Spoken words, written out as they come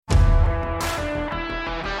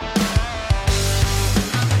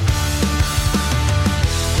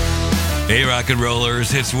Hey, rock and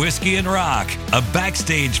rollers, it's Whiskey and Rock, a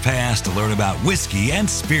backstage pass to learn about whiskey and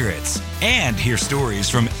spirits and hear stories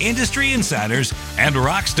from industry insiders and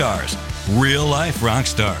rock stars, real life rock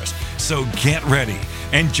stars. So get ready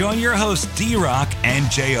and join your hosts D-Rock and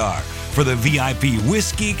JR for the VIP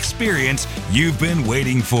whiskey experience you've been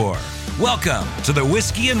waiting for. Welcome to the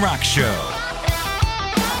Whiskey and Rock Show.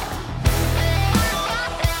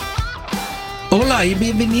 Hola y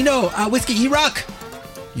bienvenido a Whiskey y Rock.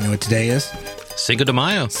 You know what today is? Cinco de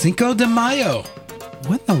Mayo. Cinco de Mayo.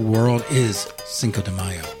 What in the world is Cinco de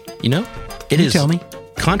Mayo? You know, Can you tell me?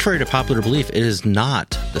 Contrary to popular belief, it is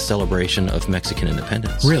not the celebration of Mexican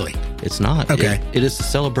independence. Really? It's not. Okay. It is the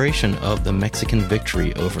celebration of the Mexican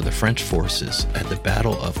victory over the French forces at the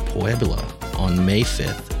Battle of Puebla on May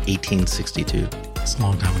 5th, 1862. It's a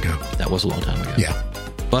long time ago. That was a long time ago. Yeah.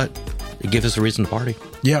 But it gives us a reason to party.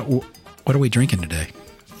 Yeah. What are we drinking today?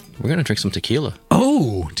 We're going to drink some tequila.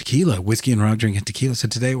 Oh, tequila. Whiskey and Rock drinking tequila. So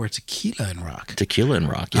today we're tequila and rock. Tequila and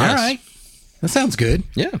rock, yes. All right. That sounds good.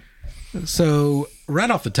 Yeah. So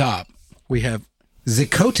right off the top, we have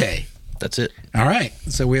Zicote. That's it. All right.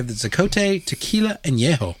 So we have the Zicote Tequila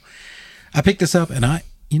Añejo. I picked this up and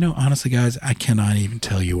honestly, guys, I cannot even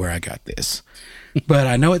tell you where I got this. But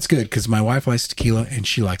I know it's good because my wife likes tequila and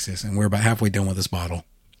she likes this. And we're about halfway done with this bottle.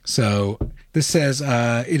 So this says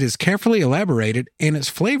it is carefully elaborated and its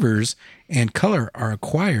flavors and color are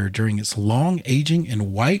acquired during its long aging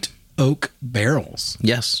in white oak barrels.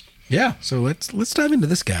 Yes. Yeah. So let's dive into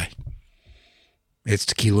this guy. It's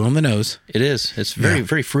tequila on the nose. It is. It's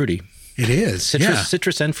very fruity. It is.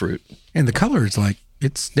 Citrus and fruit. And the color is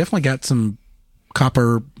it's definitely got some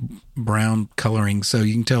copper brown coloring. So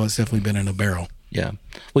you can tell it's definitely been in a barrel. Yeah.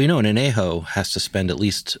 Well, an añejo has to spend at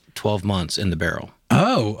least 12 months in the barrel.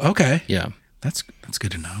 Oh, okay. Yeah. That's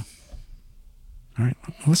good to know. All right.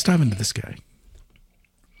 Let's dive into this guy.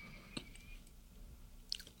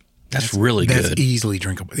 That's really good. That's easily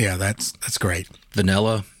drinkable. Yeah, that's great.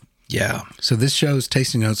 Vanilla. Yeah. So this shows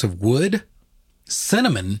tasting notes of wood,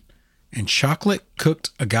 cinnamon, and chocolate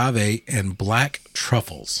cooked agave and black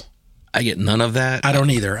truffles. I get none of that. I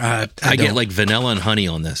don't either. I get like vanilla and honey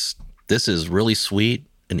on this. This is really sweet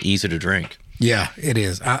and easy to drink. Yeah, it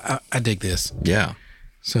is. I dig this. Yeah.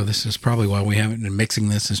 So this is probably why we haven't been mixing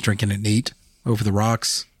this and drinking it neat over the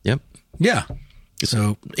rocks. Yep. Yeah.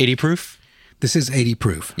 So 80 proof? This is 80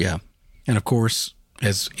 proof. Yeah. And of course,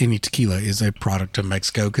 as any tequila is a product of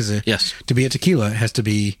Mexico, because yes, to be a tequila, it has to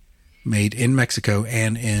be made in Mexico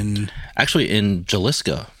and in... Actually, in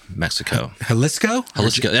Jalisco, Mexico. Jalisco?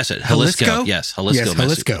 Jalisco, that's it. Jalisco? Yes, Jalisco, yes,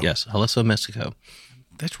 Mexico. Jalisco. Yes, Jalisco, Mexico.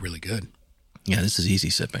 That's really good. Yeah, this is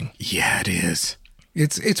easy sipping. Yeah, it is.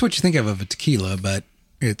 It's what you think of a tequila, but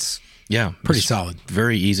it's pretty solid.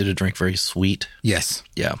 Very easy to drink, very sweet. Yes.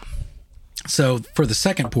 Yeah. So for the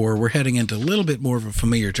second pour, we're heading into a little bit more of a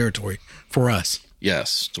familiar territory for us.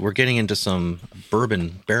 Yes. So we're getting into some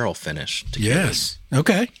bourbon barrel finish. Yes.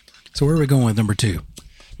 Okay. So where are we going with number two?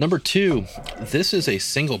 Number two, this is a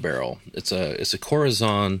single barrel. It's a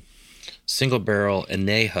Corazon single barrel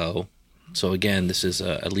añejo. So again, this is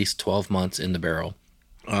at least 12 months in the barrel,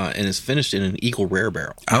 and it's finished in an Eagle Rare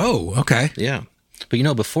barrel. Oh, okay. Yeah.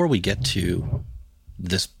 But before we get to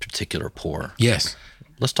this particular pour, yes,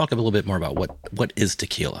 let's talk a little bit more about what is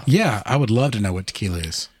tequila. Yeah, I would love to know what tequila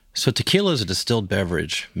is. So tequila is a distilled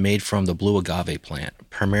beverage made from the blue agave plant,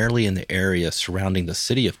 primarily in the area surrounding the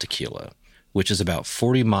city of Tequila, which is about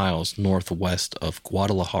 40 miles northwest of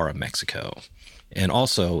Guadalajara, Mexico, and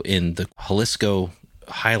also in the Jalisco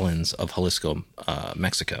highlands of Jalisco,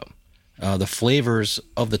 Mexico. The flavors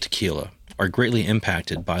of the tequila are greatly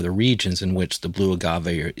impacted by the regions in which the blue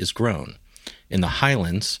agave is grown. In the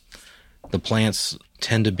highlands, the plants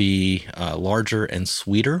tend to be larger and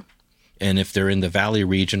sweeter, and if they're in the valley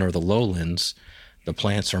region or the lowlands, the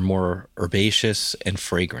plants are more herbaceous and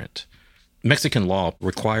fragrant. Mexican law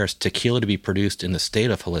requires tequila to be produced in the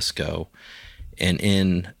state of Jalisco,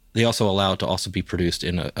 and they also allow it to also be produced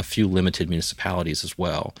in a few limited municipalities as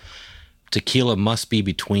well. Tequila must be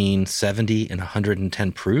between 70 and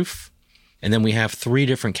 110 proof. And then we have 3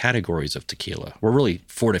 different categories of tequila. Well, really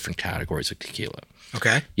 4 different categories of tequila.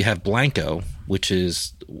 Okay. You have Blanco, which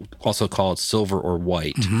is also called silver or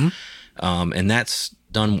white. Mm-hmm. And that's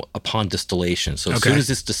done upon distillation. So as soon as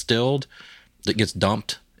it's distilled, it gets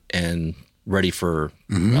dumped and ready for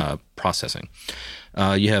processing.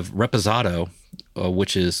 You have Reposado,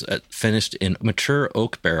 which is finished in mature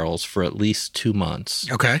oak barrels for at least 2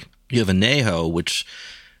 months. Okay. You have Añejo, which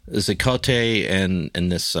is a Cote, and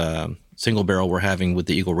this single barrel we're having with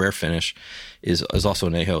the Eagle Rare finish is also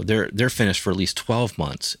Añejo. They're finished for at least 12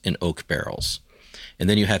 months in oak barrels. And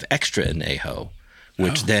then you have Extra Añejo,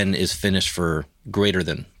 which then is finished for greater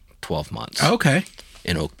than 12 months. Okay.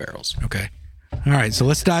 In oak barrels. Okay. All right. So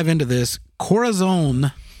let's dive into this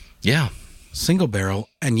Corazon Yeah. single barrel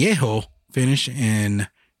añejo finish in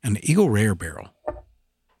an Eagle Rare barrel.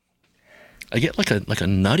 I get like a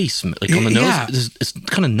nutty smell. Like on the nose, Yeah. it's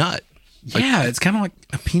kind of nut. Yeah, it's kind of like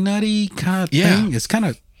a peanutty kind of thing. It's kind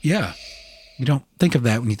of, you don't think of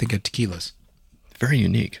that when you think of tequilas. Very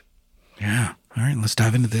unique. Yeah. All right, let's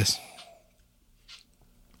dive into this.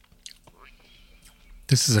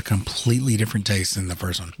 This is a completely different taste than the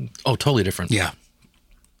first one. Oh, totally different. Yeah.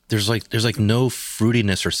 There's like no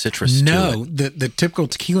fruitiness or citrus to it. The typical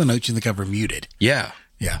tequila notes you think of are muted. Yeah.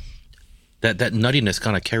 Yeah. That nuttiness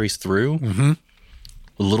kind of carries through. Mm-hmm.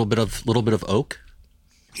 A little bit of oak.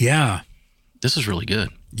 Yeah. This is really good.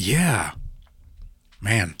 Yeah.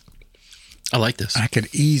 Man, I like this. I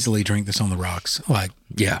could easily drink this on the rocks. Like,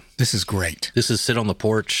 Yeah. this is great. This is sit on the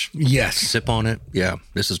porch, Yes. sip on it. Yeah.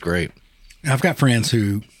 This is great. I've got friends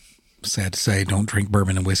who, sad to say, don't drink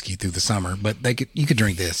bourbon and whiskey through the summer, but you could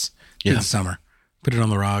drink this through the summer. Put it on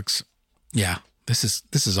the rocks. Yeah. This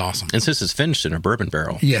is awesome. And since it's finished in a bourbon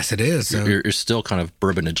barrel, Yes, it is. So, you're still kind of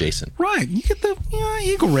bourbon adjacent. right. You get the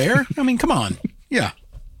Eagle Rare. I mean, come on. Yeah.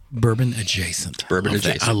 Bourbon adjacent. Bourbon Love that.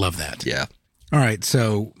 adjacent. I love that. Yeah. All right.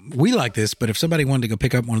 So we like this, but if somebody wanted to go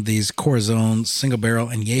pick up one of these Corazon single barrel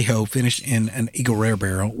añejo finished in an Eagle Rare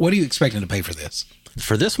barrel, what are you expecting to pay for this?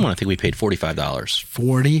 For this one, I think we paid $45.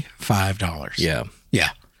 $45. Yeah. Yeah.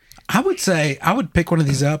 I would say I would pick one of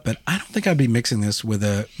these up, but I don't think I'd be mixing this with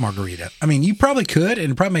a margarita. I mean, you probably could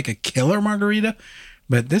and probably make a killer margarita,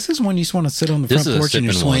 but this is one you just want to sit on the This front is a porch in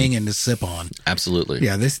your sipping swing one. and just sip on. Absolutely.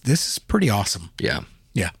 Yeah, this is pretty awesome. Yeah.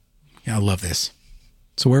 Yeah. Yeah, I love this.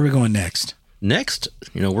 So where are we going next? Next,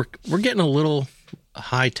 we're getting a little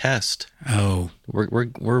high test. Oh,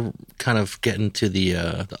 We're kind of getting to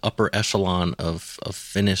the upper echelon of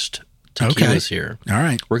finished tequilas here. all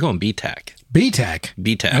right. We're going BTAC. BTAC.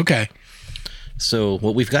 BTAC. Okay. So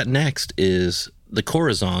what we've got next is the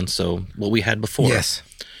Corazon. So what we had before. Yes.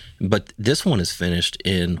 But this one is finished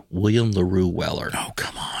in William LaRue Weller. Oh,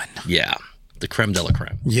 come on. Yeah. The creme de la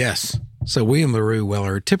creme. Yes. So William LaRue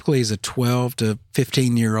Weller typically is a 12 to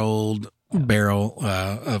 15-year-old barrel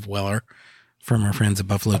of Weller from our friends at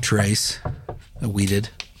Buffalo Trace, a wheated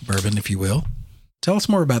bourbon, if you will. Tell us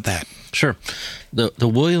more about that. Sure. The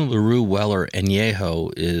William LaRue Weller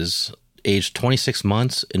Añejo is aged 26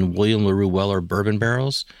 months in William LaRue Weller bourbon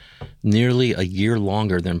barrels, nearly a year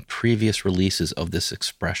longer than previous releases of this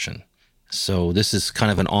expression. So this is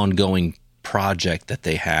kind of an ongoing project that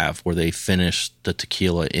they have where they finish the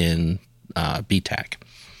tequila in BTAC.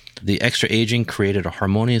 The extra aging created a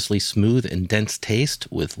harmoniously smooth and dense taste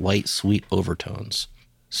with light sweet overtones.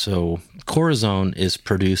 So Corazon is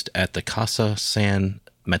produced at the Casa San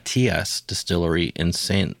Matias distillery in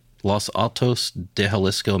Los Altos de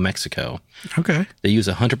Jalisco, Mexico. Okay. They use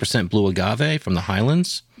 100% blue agave from the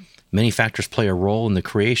highlands. Many factors play a role in the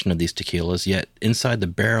creation of these tequilas, yet inside the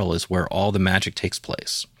barrel is where all the magic takes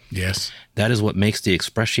place. Yes. That is what makes the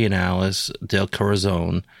Expresiones del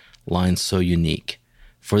Corazon line so unique.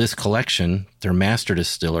 For this collection, their master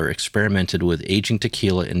distiller experimented with aging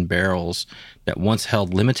tequila in barrels that once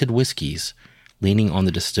held limited whiskeys, leaning on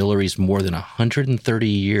the distillery's more than 130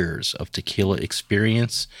 years of tequila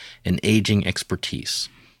experience and aging expertise.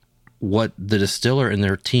 What the distiller and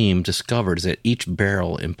their team discovered is that each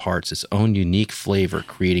barrel imparts its own unique flavor,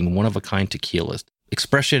 creating one-of-a-kind tequilas.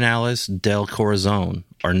 Expresionales del Corazon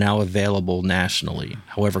are now available nationally.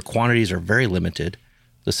 However, quantities are very limited.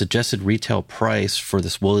 The suggested retail price for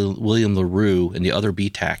this William LaRue and the other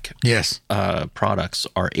BTAC Yes. products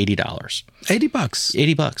are $80. $80.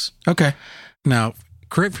 $80. Okay. Now,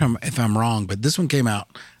 correct me if I'm wrong, but this one came out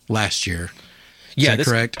last year. Is that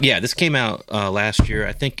correct? Yeah, this came out last year.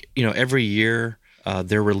 I think, every year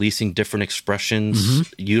they're releasing different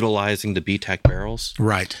expressions utilizing the BTAC barrels.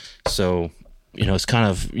 Right. So, it's kind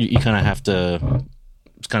of, you kind of have to,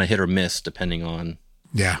 it's kind of hit or miss depending on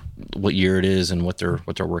Yeah. what year it is and what they're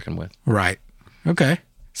working with. Right. Okay.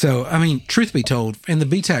 So, I mean, truth be told, in the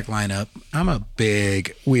BTAC lineup, I'm a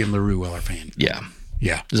big William LaRue Weller fan. Yeah.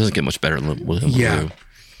 Yeah. It doesn't get much better than William Yeah. LaRue.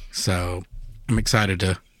 So, I'm excited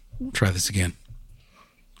to try this again.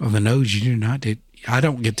 On the nose, you do not. I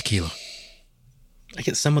don't get tequila. I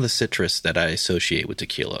get some of the citrus that I associate with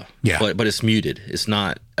tequila. Yeah. But it's muted. It's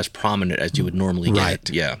not as prominent as you would normally get. Right.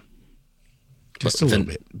 Yeah. Just But a little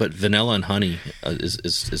bit. But vanilla and honey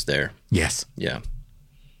is there. Yes. Yeah. All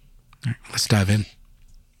right, let's dive in.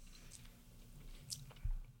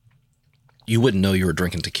 You wouldn't know you were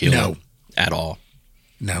drinking tequila No. at all.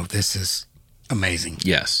 No, this is amazing.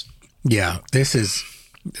 Yes. Yeah, this is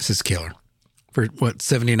killer. for what,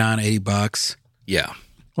 $79-$80. Yeah.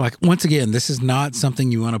 Like, once again, this is not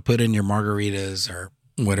something you want to put in your margaritas or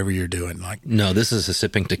whatever you're doing. Like, No, this is a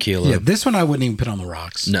sipping tequila. yeah, this one I wouldn't even put on the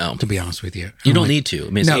rocks. No. To be honest with you. You don't need to. I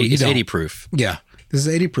mean, it's 80 proof. Yeah. This is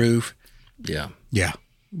 80 proof. Yeah. Yeah.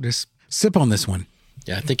 Just sip on this one.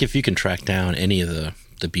 Yeah, I think if you can track down any of the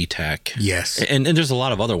BTAC. Yes. And there's a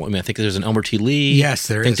lot of other ones. I mean, I think there's an Elmer T. Lee. Yes,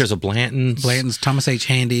 there is. I think there's a Blanton's. Blanton's, Thomas H.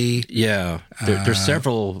 Handy. Yeah. There's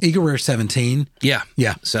several. Eagle Rare 17. Yeah.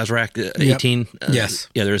 Yeah. Sazerac 18. Yes.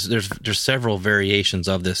 Yeah, there's several variations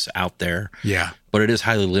of this out there. Yeah. But it is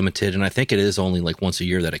highly limited, and I think it is only like once a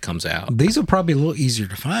year that it comes out. These are probably a little easier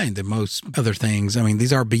to find than most other things. I mean,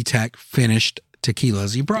 these are BTAC finished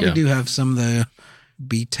tequilas. You probably do have some of the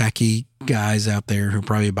BTAC-y guys out there who are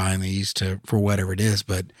probably buying these for whatever it is.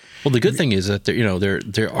 But well, the good thing is that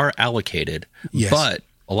they are allocated, but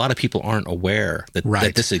a lot of people aren't aware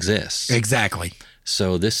that this exists. Exactly.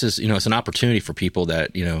 So this is it's an opportunity for people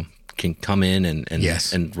that can come in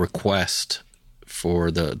and request for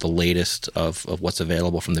the latest of what's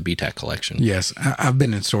available from the BTAC collection. Yes, I've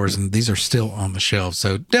been in stores and these are still on the shelves.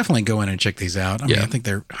 So definitely go in and check these out. I mean, I think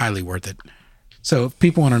they're highly worth it. So if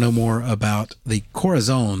people want to know more about the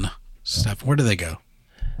Corazon stuff, where do they go?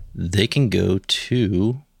 They can go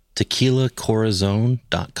to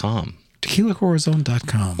tequilacorazon.com.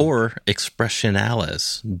 Tequilacorazon.com. Or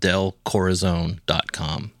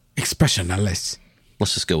expressionalesdelcorazon.com. Expressionales.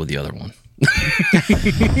 Let's just go with the other one.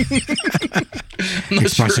 I'm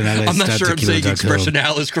not sure I'm saying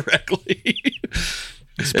expressionales correctly.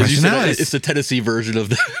 Expressionales. It's the Tennessee version of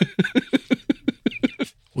the...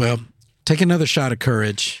 Well, take another shot of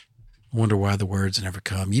courage. Wonder why the words never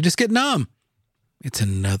come. You just get numb. It's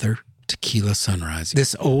another tequila sunrise.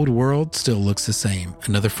 This old world still looks the same.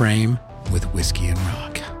 Another frame with whiskey and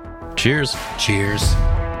rock. Cheers. Cheers.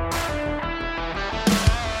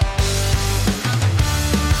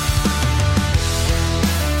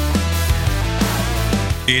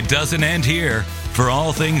 It doesn't end here. For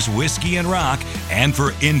all things whiskey and rock, and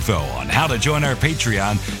for info on how to join our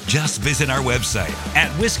Patreon, just visit our website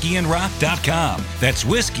at whiskeyandrock.com. That's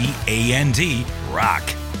whiskey, A-N-D, rock.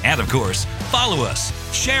 And of course, follow us,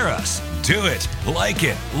 share us, do it, like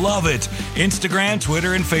it, love it. Instagram,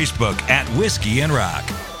 Twitter, and Facebook at Whiskey and Rock.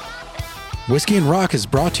 Whiskey and Rock is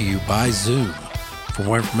brought to you by Zoom. For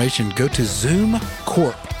more information, go to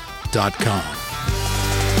zoomcorp.com.